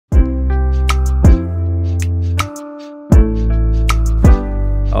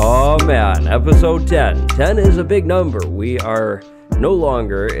man, episode 10. 10 is a big number. We are no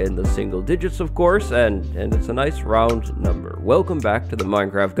longer in the single digits, of course, and it's a nice round number. Welcome back to the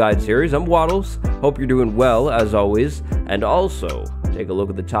Minecraft Guide series. I'm Wattles. Hope you're doing well, as always. And also, take a look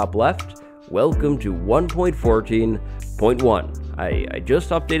at the top left. Welcome to 1.14.1. I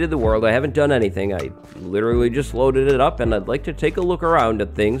just updated the world. I haven't done anything. I literally just loaded it up, and I'd like to take a look around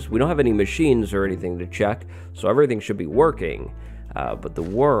at things. We don't have any machines or anything to check, so everything should be working. But the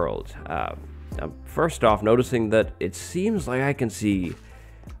world, I'm first off noticing that it seems like I can see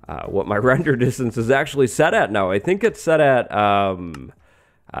what my render distance is actually set at now. I think it's set at,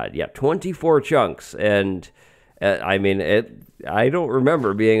 24 chunks, and I mean, I don't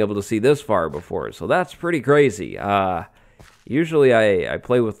remember being able to see this far before, so that's pretty crazy. Usually I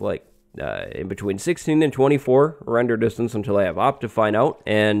play with like in between 16 and 24 render distance until I have Optifine out,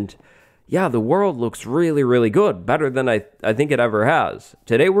 and yeah, the world looks really, really good. Better than I think it ever has.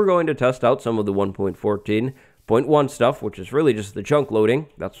 Today we're going to test out some of the 1.14.1 stuff, which is really just the chunk loading.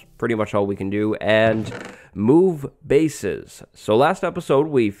 That's pretty much all we can do. And move bases. So last episode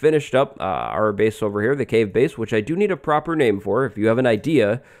we finished up our base over here, the cave base, which I do need a proper name for. If you have an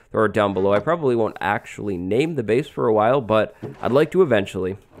idea, throw it down below. I probably won't actually name the base for a while, but I'd like to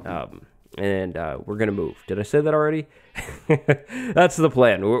eventually. And we're going to move. Did I say that already? That's the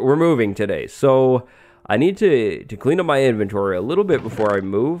plan. We're moving today. So I need to clean up my inventory a little bit before I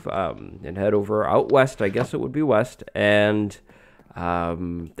move and head over out west. I guess it would be west. And I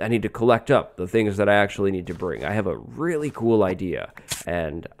need to collect up the things that I actually need to bring. I have a really cool idea,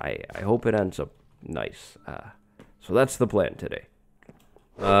 and I hope it ends up nice. So that's the plan today.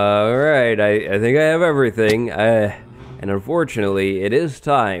 All right. I think I have everything. And unfortunately, it is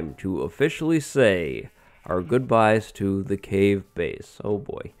time to officially say our goodbyes to the cave base. Oh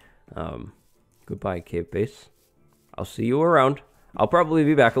boy. Goodbye, cave base. I'll see you around. I'll probably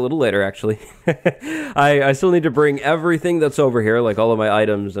be back a little later, actually. I still need to bring everything that's over here, like all of my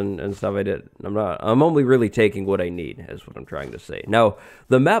items and stuff I did. I'm only really taking what I need, is what I'm trying to say. Now,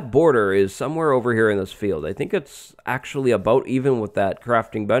 the map border is somewhere over here in this field. I think it's actually about even with that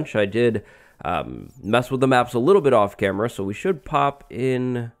crafting bench. I did mess with the maps a little bit off camera, so we should pop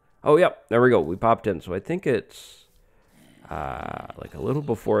in. Oh, yeah, there we go. We popped in, so I think it's like a little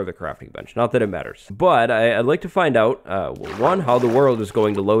before the crafting bench. Not that it matters, but I'd like to find out, one, how the world is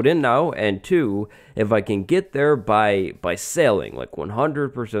going to load in now, and two, if I can get there by sailing, like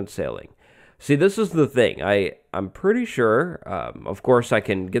 100% sailing. See, this is the thing. I'm pretty sure, of course, I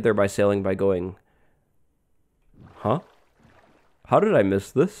can get there by sailing by going. Huh? How did I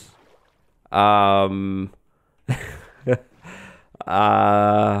miss this? Hi.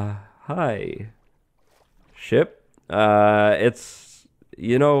 Ship? It's,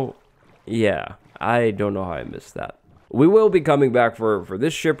 yeah, I don't know how I missed that. We will be coming back for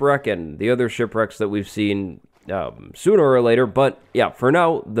this shipwreck and the other shipwrecks that we've seen sooner or later, but yeah, for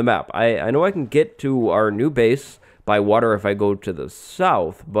now, the map. I know I can get to our new base by water if I go to the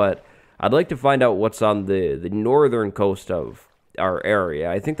south, but I'd like to find out what's on the northern coast of our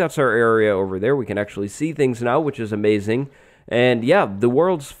area. I think that's our area over there. We can actually see things now, which is amazing. And yeah, the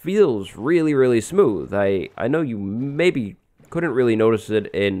world feels really, really smooth. I know you maybe couldn't really notice it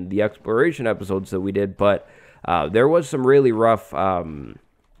in the exploration episodes that we did, but there was some really rough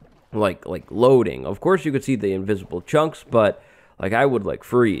like loading. Of course you could see the invisible chunks, but like I would like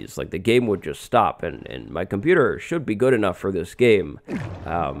freeze, like the game would just stop, and my computer should be good enough for this game.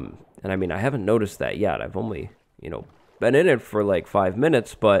 And I mean, I haven't noticed that yet. I've only, been in it for like 5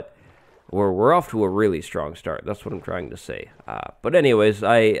 minutes, but we're off to a really strong start. That's what I'm trying to say. But anyways,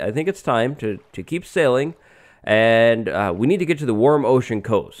 I think it's time to keep sailing, and we need to get to the warm ocean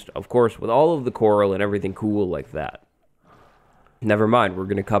coast, of course, with all of the coral and everything cool like that. Never mind, we're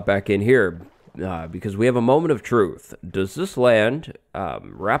going to cut back in here because we have a moment of truth. Does this land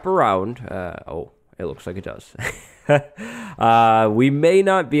wrap around? Oh, it looks like it does. We may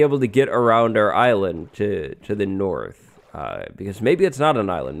not be able to get around our island to the north. Because maybe it's not an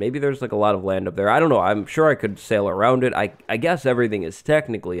island. Maybe there's like a lot of land up there. I don't know. I'm sure I could sail around it. I guess everything is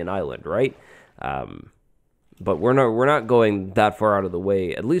technically an island, right? But we're not going that far out of the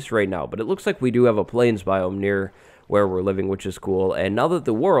way, at least right now. But it looks like we do have a plains biome near where we're living, which is cool. And now that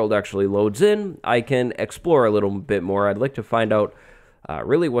the world actually loads in, I can explore a little bit more. I'd like to find out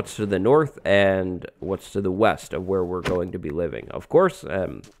really what's to the north and what's to the west of where we're going to be living. Of course,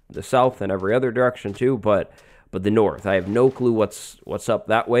 the south and every other direction too, but the north. I have no clue what's up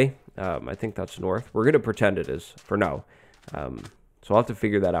that way. I think that's north. We're going to pretend it is for now. So I'll have to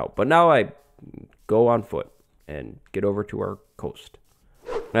figure that out. But now I go on foot and get over to our coast.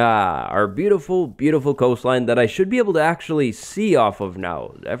 Ah, our beautiful, beautiful coastline that I should be able to actually see off of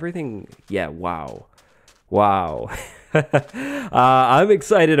now. Everything, yeah, wow. Wow. I'm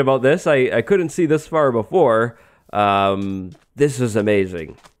excited about this. I couldn't see this far before. This is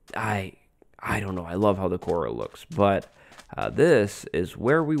amazing. I don't know. I love how the coral looks, but this is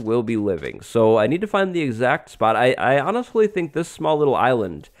where we will be living. So I need to find the exact spot. I honestly think this small little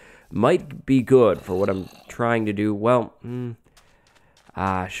island might be good for what I'm trying to do. Well,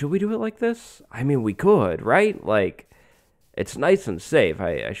 should we do it like this? I mean, we could, right? Like, it's nice and safe.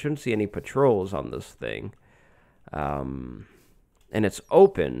 I shouldn't see any patrols on this thing. And it's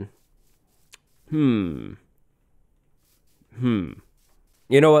open. You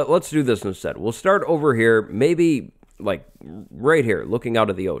know what? Let's do this instead. We'll start over here, maybe like right here, looking out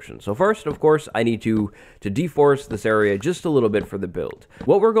of the ocean. So first, of course, I need to deforest this area just a little bit for the build.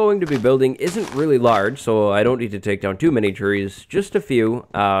 What we're going to be building isn't really large, so I don't need to take down too many trees, just a few.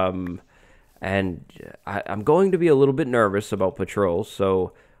 And I'm going to be a little bit nervous about patrols,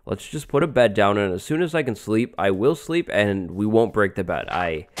 so let's just put a bed down, and as soon as I can sleep, I will sleep, and we won't break the bed.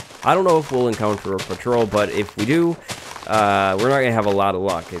 I don't know if we'll encounter a patrol, but if we do, we're not going to have a lot of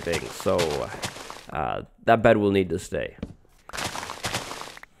luck, I think. So that bed will need to stay.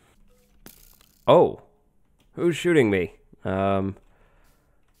 Oh, who's shooting me? Where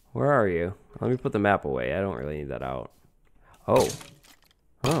are you? Let me put the map away. I don't really need that out. Oh.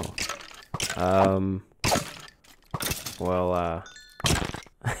 Well,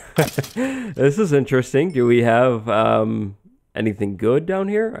 this is interesting. Do we have anything good down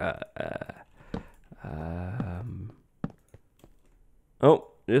here? Oh,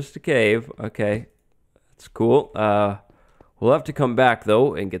 just a cave. Okay, that's cool. We'll have to come back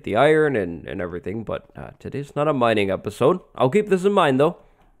though and get the iron and everything. But today's not a mining episode. I'll keep this in mind though.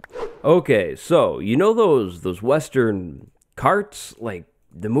 Okay, so you know those Western carts, like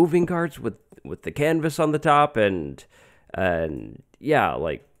the moving carts with the canvas on the top and yeah,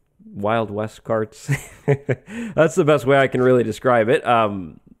 like Wild West carts. That's the best way I can really describe it.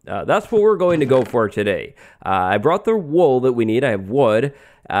 That's what we're going to go for today. I brought the wool that we need. I have wood.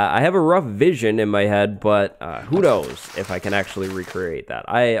 I have a rough vision in my head, but who knows if I can actually recreate that.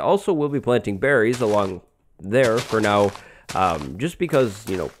 I also will be planting berries along there for now, just because,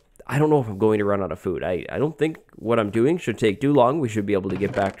 you know, I don't know if I'm going to run out of food. I don't think what I'm doing should take too long. We should be able to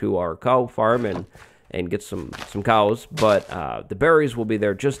get back to our cow farm and get some cows, but the berries will be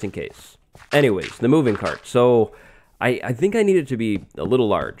there just in case. Anyways, the moving cart. So I think I need it to be a little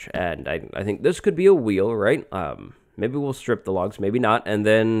large, and I think this could be a wheel, right? Maybe we'll strip the logs, maybe not, and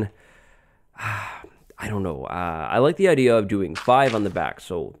then I don't know. I like the idea of doing 5 on the back,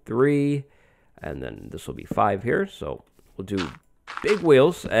 so 3, and then this will be 5 here. So we'll do big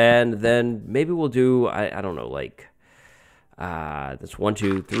wheels, and then maybe we'll do I don't know, like that's 1,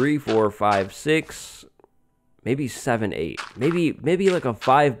 2, 3, 4, 5, 6, maybe 7, 8, maybe like a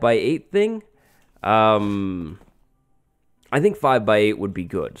 5x8 thing. I think 5x8 would be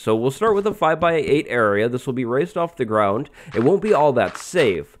good. So we'll start with a 5x8 area. This will be raised off the ground. It won't be all that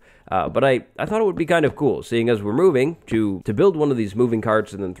safe, but I thought it would be kind of cool, seeing as we're moving, to build one of these moving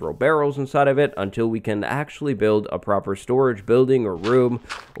carts and then throw barrels inside of it until we can actually build a proper storage building or room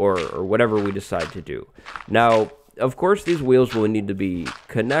or whatever we decide to do. Now, of course, these wheels will need to be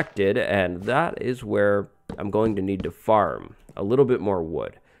connected, and that is where I'm going to need to farm a little bit more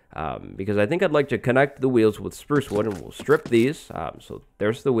wood. Because I think I'd like to connect the wheels with spruce wood, and we'll strip these. So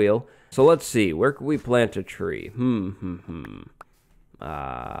there's the wheel. So let's see, where can we plant a tree?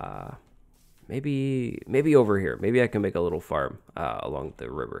 Maybe over here. Maybe I can make a little farm along the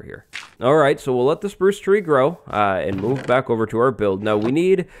river here. All right, so we'll let the spruce tree grow and move back over to our build. Now we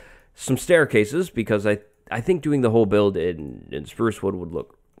need some staircases because I think doing the whole build in spruce wood would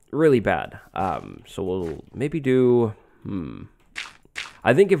look really bad. So we'll maybe do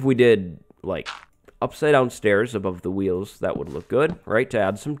I think if we did, like, upside down stairs above the wheels, that would look good, right, to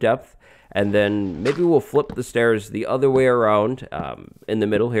add some depth. And then maybe we'll flip the stairs the other way around in the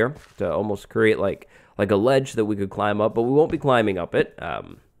middle here to almost create, like a ledge that we could climb up, but we won't be climbing up it.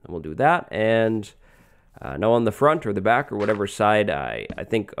 And we'll do that. And now on the front or the back or whatever side, I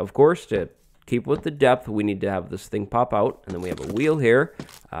think, of course, to keep with the depth, we need to have this thing pop out. And then we have a wheel here.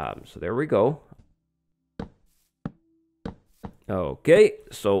 So there we go. Okay,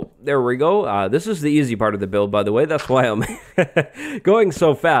 so there we go. This is the easy part of the build, by the way. That's why I'm going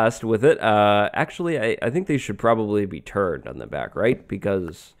so fast with it. Actually, I think they should probably be turned on the back, right?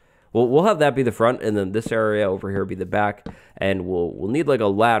 Because we'll have that be the front, and then this area over here be the back, and we'll need like a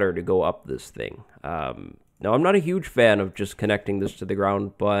ladder to go up this thing. Now, I'm not a huge fan of just connecting this to the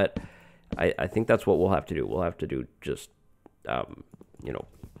ground, but I think that's what we'll have to do. We'll have to do just, you know,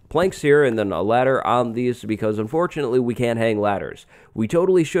 planks here and then a ladder on these because unfortunately we can't hang ladders. We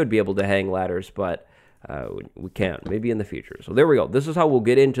totally should be able to hang ladders, but we can't. Maybe in the future. So there we go. This is how we'll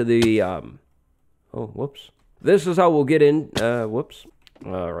get into the... oh, whoops. This is how we'll get in... whoops.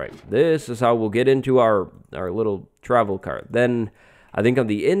 All right. This is how we'll get into our little travel cart. Then I think on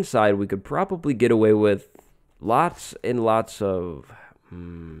the inside we could probably get away with lots and lots of...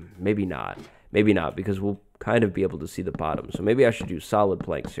 maybe not. Maybe not, because we'll kind of be able to see the bottom. So maybe I should do solid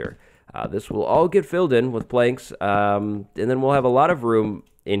planks here. This will all get filled in with planks, and then we'll have a lot of room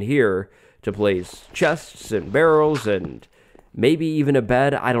in here to place chests and barrels and maybe even a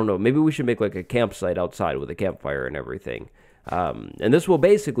bed. I don't know. Maybe we should make like a campsite outside with a campfire and everything. And this will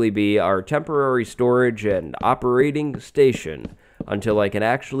basically be our temporary storage and operating station until I can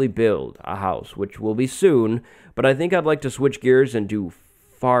actually build a house, which will be soon. But I think I'd like to switch gears and do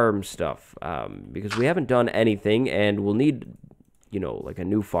farm stuff, because we haven't done anything and we'll need, you know, like a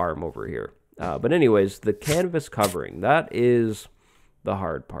new farm over here. But anyways, the canvas covering, that is the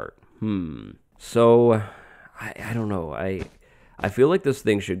hard part. So I don't know. I feel like this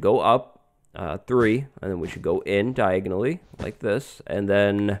thing should go up 3, and then we should go in diagonally like this, and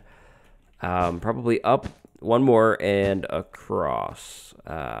then probably up 1 more and across.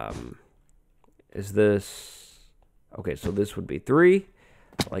 Is this okay? So this would be 3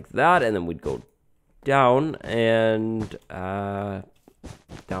 like that, and then we'd go down and down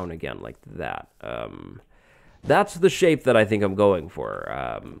again like that. That's the shape that I think I'm going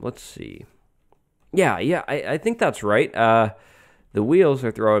for. Let's see. Yeah, I think that's right. The wheels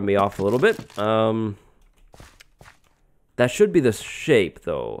are throwing me off a little bit. That should be the shape,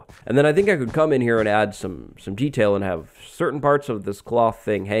 though. And then I think I could come in here and add some detail and have certain parts of this cloth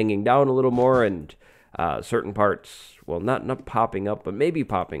thing hanging down a little more, and certain parts, well, not popping up, but maybe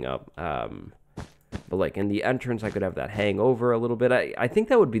popping up. But like in the entrance, I could have that hang over a little bit. I think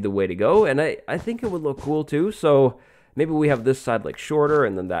that would be the way to go, and I think it would look cool too. So maybe we have this side like shorter,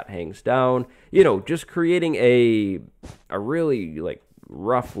 and then that hangs down. You know, just creating a really like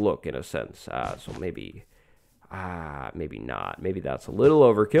rough look in a sense. So maybe not. Maybe that's a little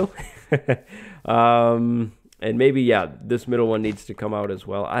overkill. And maybe, yeah, this middle one needs to come out as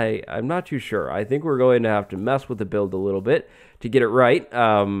well. I'm not too sure. I think we're going to have to mess with the build a little bit to get it right.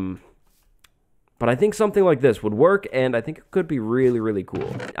 But I think something like this would work, and I think it could be really, really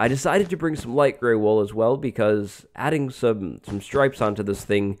cool. I decided to bring some light gray wool as well, because adding some stripes onto this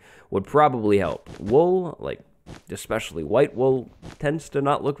thing would probably help. Wool, like especially white wool, tends to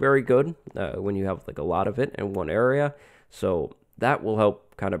not look very good when you have like a lot of it in one area. So that will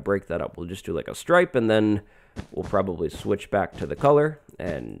help kind of break that up. We'll just do like a stripe, and then we'll probably switch back to the color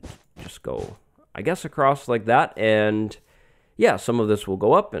and just go, I guess, across like that. And yeah, some of this will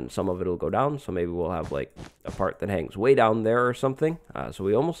go up and some of it will go down. So maybe we'll have like a part that hangs way down there or something. So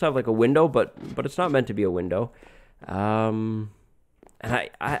we almost have like a window, but it's not meant to be a window. And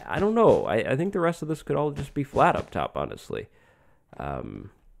I don't know. I think the rest of this could all just be flat up top, honestly.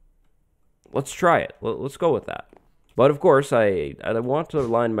 Let's try it. Let's go with that. But of course, I want to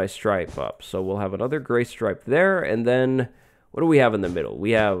line my stripe up. So we'll have another gray stripe there. And then what do we have in the middle?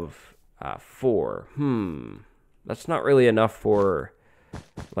 We have 4. That's not really enough for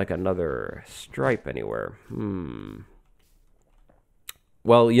like another stripe anywhere.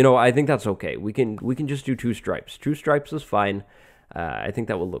 Well, you know, I think that's okay. We can just do 2 stripes. 2 stripes is fine. I think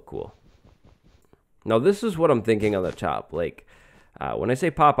that will look cool. Now, this is what I'm thinking on the top. Like, when I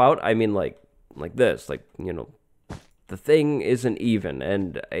say pop out, I mean like this. Like, you know, the thing isn't even.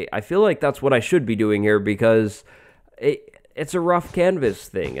 And I feel like that's what I should be doing here, because it's a rough canvas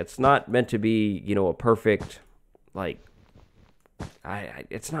thing. It's not meant to be, you know, a perfect, like,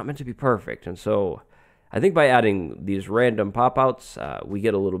 it's not meant to be perfect. And so I think by adding these random pop-outs, we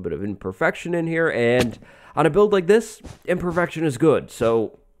get a little bit of imperfection in here. And on a build like this, imperfection is good.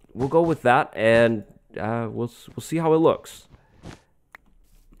 So we'll go with that, and we'll see how it looks.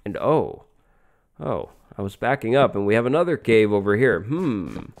 And oh, I was backing up, and we have another cave over here.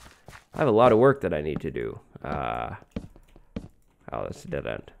 I have a lot of work that I need to do. Oh, that's a dead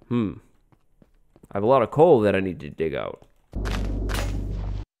end. I have a lot of coal that I need to dig out.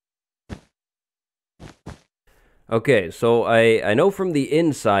 Okay, so I know from the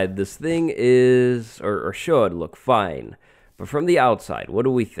inside this thing is, or should look fine. But from the outside, what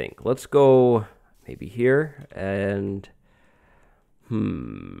do we think? Let's go maybe here, and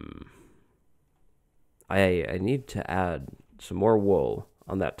I need to add some more wool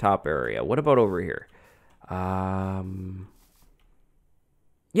on that top area. What about over here?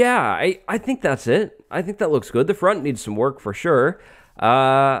 Yeah, I think that's it. I think that looks good. The front needs some work for sure.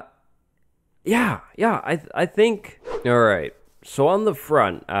 Yeah, I think... All right, So on the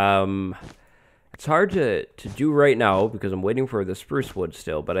front, it's hard to do right now because I'm waiting for the spruce wood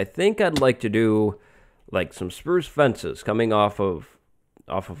still, but I think I'd like to do like some spruce fences coming off of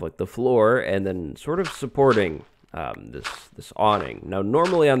like the floor and then sort of supporting this awning. Now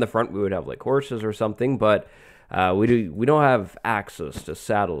normally on the front we would have like horses or something, but we don't have access to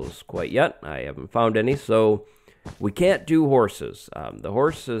saddles quite yet. I haven't found any, so we can't do horses. The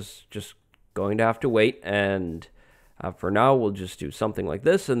horse is just going to have to wait, and for now we'll just do something like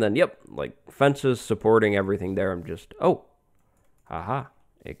this, and then yep, like fences supporting everything there. I'm just haha,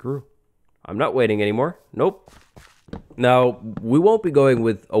 it grew. I'm not waiting anymore. Nope. Now, we won't be going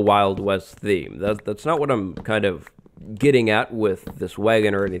with a Wild West theme. That's not what I'm kind of getting at with this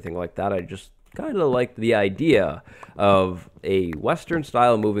wagon or anything like that. I just kind of like the idea of a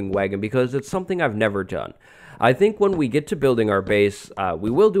Western-style moving wagon because it's something I've never done. I think when we get to building our base, we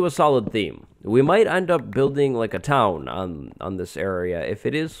will do a solid theme. We might end up building like a town on this area if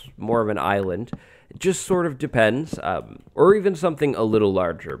it is more of an island. It just sort of depends, or even something a little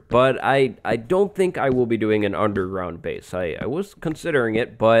larger. But I don't think I will be doing an underground base. I was considering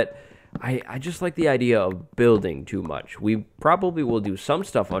it, but I just like the idea of building too much. We probably will do some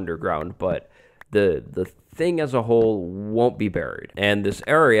stuff underground, but the thing as a whole won't be buried. And this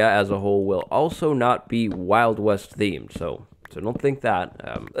area as a whole will also not be Wild West themed, so don't think that.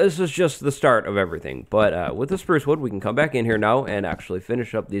 This is just the start of everything. But with the spruce wood, we can come back in here now and actually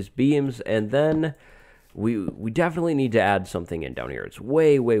finish up these beams. And then we definitely need to add something in down here. It's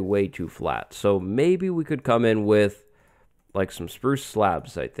way, way, way too flat. So maybe we could come in with like some spruce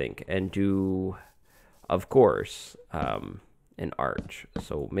slabs, I think, and do, of course, an arch.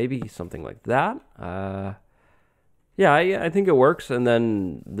 So maybe something like that. Yeah, I think it works. And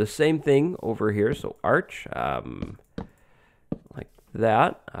then the same thing over here. So arch. Like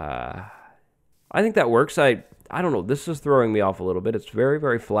that. I think that works. I don't know. This is throwing me off a little bit. It's very,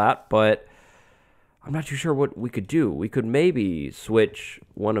 very flat, but I'm not too sure what we could do. We could maybe switch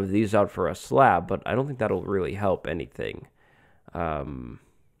one of these out for a slab, but I don't think that'll really help anything.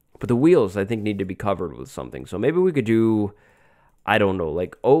 But the wheels, I think, need to be covered with something. So maybe we could do, I don't know,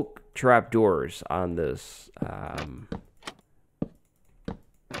 like oak trapdoors on this.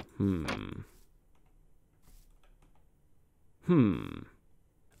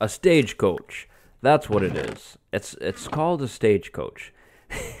 A stagecoach. That's what it is. It's called a stagecoach.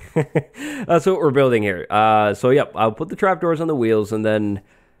 That's what we're building here. So yep, I'll put the trapdoors on the wheels, and then,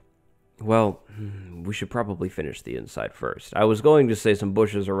 well, we should probably finish the inside first. I was going to say some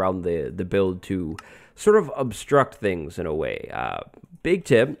bushes around the build to sort of obstruct things in a way. Big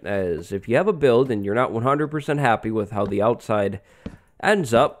tip is if you have a build and you're not 100% happy with how the outside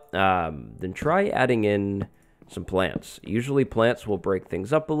ends up, then try adding in some plants. Usually plants will break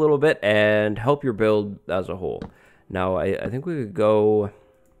things up a little bit and help your build as a whole. Now, I think we could go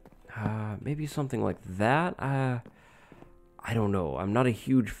maybe something like that. I don't know. I'm not a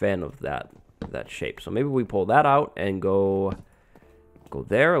huge fan of that shape. So maybe we pull that out and go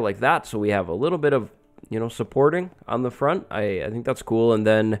there like that. So we have a little bit of, supporting on the front. I think that's cool. And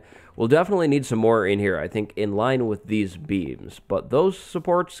then we'll definitely need some more in here, I think, in line with these beams. But those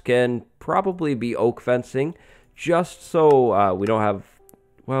supports can probably be oak fencing just so we don't have,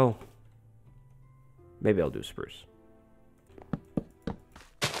 well, maybe I'll do spruce.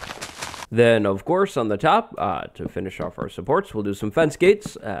 Then, of course, on the top, to finish off our supports, we'll do some fence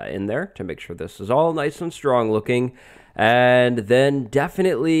gates in there to make sure this is all nice and strong looking. And then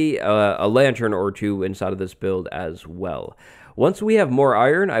definitely a lantern or two inside of this build as well. Once we have more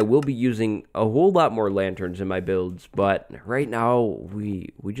iron, I will be using a whole lot more lanterns in my builds. But right now,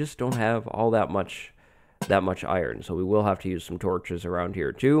 we just don't have all that much iron. So we will have to use some torches around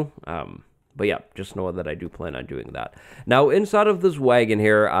here too. But yeah, just know that I do plan on doing that. Now, inside of this wagon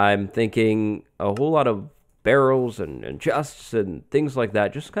here, I'm thinking a whole lot of barrels and chests and things like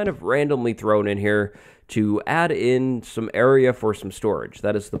that, just kind of randomly thrown in here to add in some area for some storage.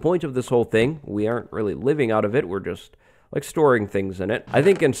 That is the point of this whole thing. We aren't really living out of it. We're just like storing things in it. I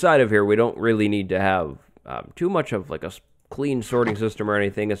think inside of here, we don't really need to have too much of like a clean sorting system or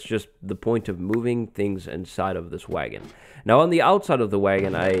anything. It's just the point of moving things inside of this wagon. Now, on the outside of the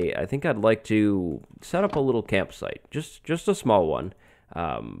wagon, I think I'd like to set up a little campsite, just a small one.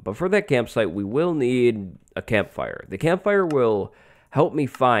 But for that campsite, we will need a campfire. The campfire will help me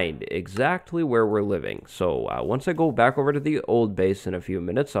find exactly where we're living. So once I go back over to the old base in a few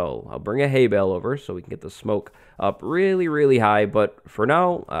minutes, I'll bring a hay bale over so we can get the smoke up really, really high. But for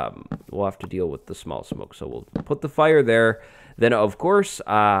now, we'll have to deal with the small smoke. So we'll put the fire there. Then, of course,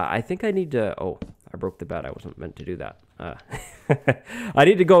 I think I need to... Oh, I broke the bed. I wasn't meant to do that. I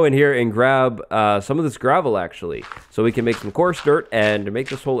need to go in here and grab some of this gravel, actually, so we can make some coarse dirt and make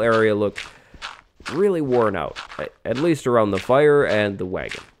this whole area look really worn out, at least around the fire and the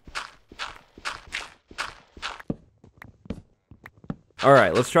wagon. All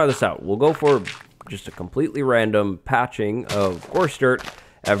right, let's try this out. We'll go for just a completely random patching of coarse dirt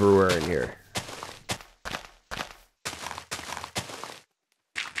everywhere in here.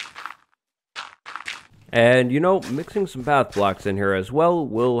 And, you know, mixing some path blocks in here as well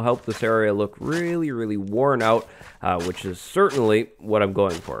will help this area look really, really worn out, which is certainly what I'm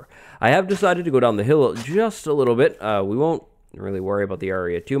going for. I have decided to go down the hill just a little bit. We won't really worry about the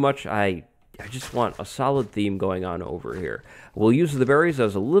area too much. I just want a solid theme going on over here. We'll use the berries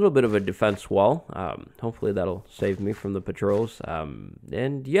as a little bit of a defense wall. Hopefully that'll save me from the patrols.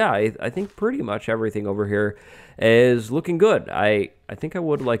 And yeah, I think pretty much everything over here is looking good. I think I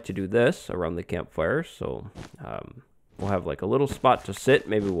would like to do this around the campfire. So we'll have like a little spot to sit.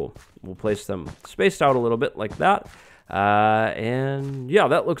 Maybe we'll place them spaced out a little bit like that. And yeah,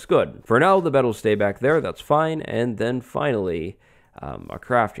 that looks good. For now, the bed will stay back there. That's fine. And then finally, a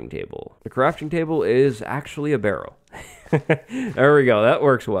crafting table. The crafting table is actually a barrel. There we go. That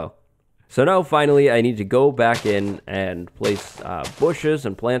works well. So now finally I need to go back in and place bushes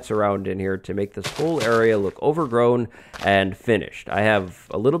and plants around in here to make this whole area look overgrown and finished. I have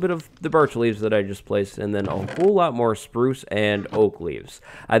a little bit of the birch leaves that I just placed and then a whole lot more spruce and oak leaves.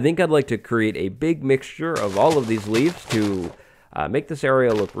 I think I'd like to create a big mixture of all of these leaves to make this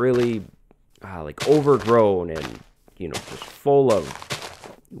area look really like overgrown and, you know, just full of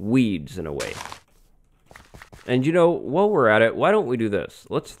weeds in a way. And, you know, while we're at it, why don't we do this?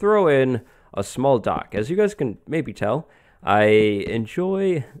 Let's throw in a small dock. As you guys can maybe tell, I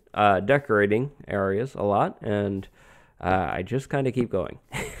enjoy decorating areas a lot, and I just kind of keep going.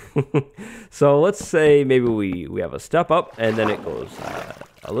 So let's say maybe we have a step up, and then it goes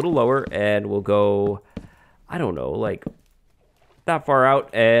a little lower, and we'll go, I don't know, like that far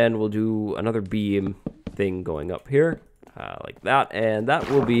out, and we'll do another beam thing going up here. Like that, and that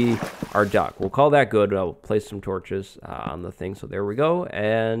will be our dock. We'll call that good. I'll place some torches on the thing, so there we go.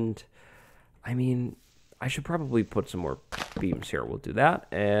 And I mean, I should probably put some more beams here. We'll do that,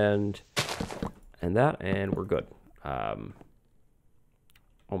 and that, and we're good.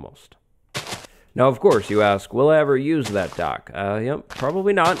 Almost. Now, of course, you ask, will I ever use that dock? Yep,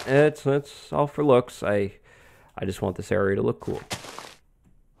 probably not. It's all for looks. I just want this area to look cool.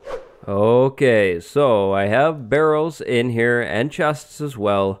 Okay, so I have barrels in here and chests as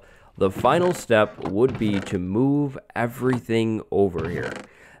well. The final step would be to move everything over here.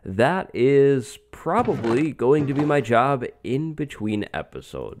 That is probably going to be my job in between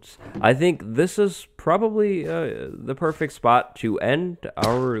episodes. I think this is probably the perfect spot to end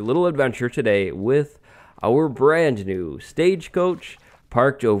our little adventure today with our brand new stagecoach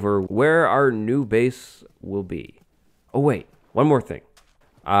parked over where our new base will be. Oh wait, one more thing.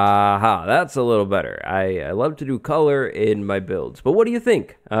 Aha, that's a little better. I love to do color in my builds. But what do you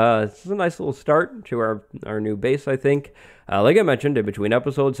think? This is a nice little start to our new base, I think. Like I mentioned, in between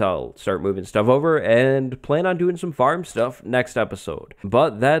episodes, I'll start moving stuff over and plan on doing some farm stuff next episode.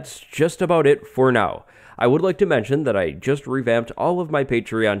 But that's just about it for now. I would like to mention that I just revamped all of my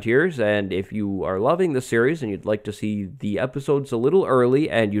Patreon tiers, and if you are loving the series and you'd like to see the episodes a little early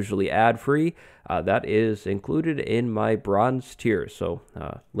and usually ad-free, that is included in my bronze tier. So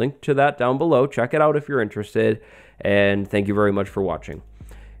link to that down below. Check it out if you're interested, and thank you very much for watching.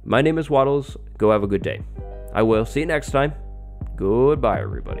 My name is Wattles. Go have a good day. I will see you next time. Goodbye,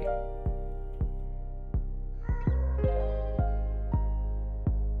 everybody.